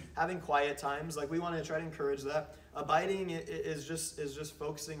just having quiet times. Like we want to try to encourage that. Abiding is just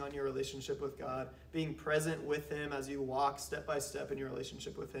focusing on your relationship with God, being present with Him as you walk step by step in your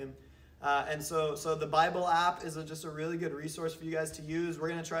relationship with Him. And so the Bible app is just a really good resource for you guys to use. We're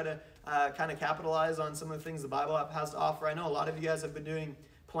going to try to kind of capitalize on some of the things the Bible app has to offer. I know a lot of you guys have been doing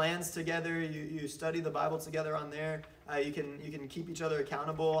plans together. You study the Bible together on there. You can keep each other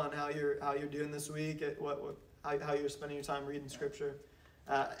accountable on how you're doing this week, how you're spending your time reading Scripture.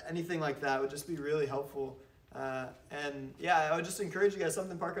 Anything like that would just be really helpful. And yeah, I would just encourage you guys,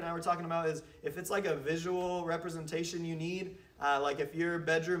 something Parker and I were talking about is if it's like a visual representation you need, like if your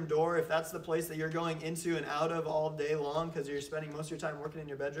bedroom door, if that's the place that you're going into and out of all day long because you're spending most of your time working in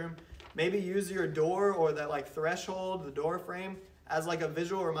your bedroom, maybe use your door or that like threshold, the door frame, as like a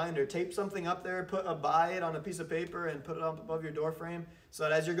visual reminder. Tape something up there, put abide on a piece of paper and put it up above your door frame so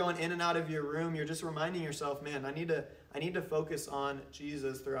that as you're going in and out of your room, you're just reminding yourself, man, I need to focus on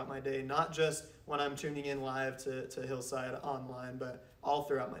Jesus throughout my day, not just when I'm tuning in live to Hillside online, but all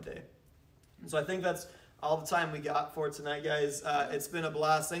throughout my day. And so I think that's all the time we got for tonight, guys. It's been a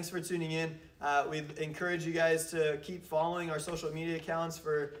blast. Thanks for tuning in. We'd encourage you guys to keep following our social media accounts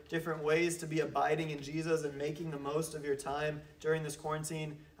for different ways to be abiding in Jesus and making the most of your time during this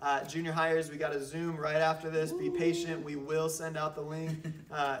quarantine. Junior hires, we got a Zoom right after this. Be patient. We will send out the link.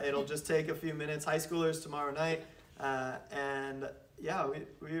 It'll just take a few minutes. High schoolers tomorrow night. And yeah,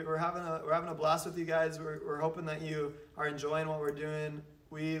 we're having a blast with you guys. We're hoping that you are enjoying what we're doing.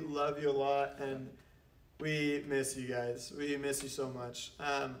 We love you a lot, and we miss you guys. We miss you so much.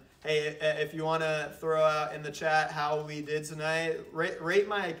 Hey, if you want to throw out in the chat how we did tonight, rate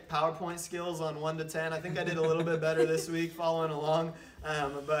my PowerPoint skills on 1 to 10. I think I did a little bit better this week following along.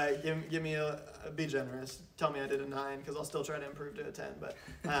 But give me be generous. Tell me I did a 9 because I'll still try to improve to a 10. But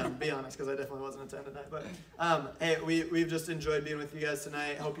be honest, because I definitely wasn't a 10 tonight. But hey, we've just enjoyed being with you guys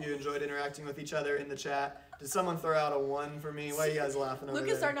tonight. Hope you enjoyed interacting with each other in the chat. Did someone throw out a 1 for me? Why are you guys laughing over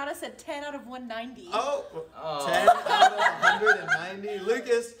Lucas there? Arnada said 10 out of 190. Oh, 10 out of 190.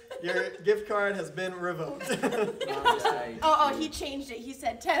 Lucas, your gift card has been revoked. He changed it. He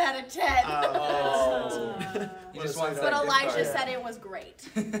said 10 out of 10. He just wants but that Elijah gift card. said it was great.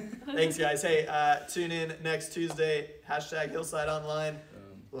 Thanks, guys. Hey, tune in next Tuesday. #Hillside Online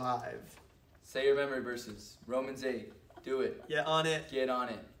live. Say your memory verses. Romans 8. Do it. Get on it. Get on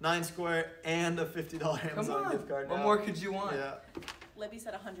it. 9 Square and a $50 Amazon gift card. What now. more could you want? Yeah. Libby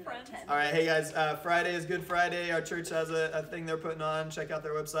said 100 out of 10. All right, hey guys. Friday is Good Friday. Our church has a thing they're putting on. Check out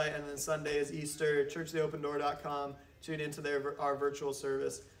their website. And then Sunday is Easter. ChurchTheOpenDoor.com. Tune into our virtual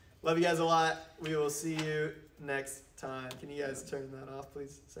service. Love you guys a lot. We will see you next time. Can you guys turn that off,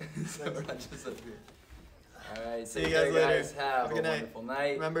 please? All right. See you guys later. Have a good night. wonderful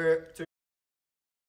night. Remember to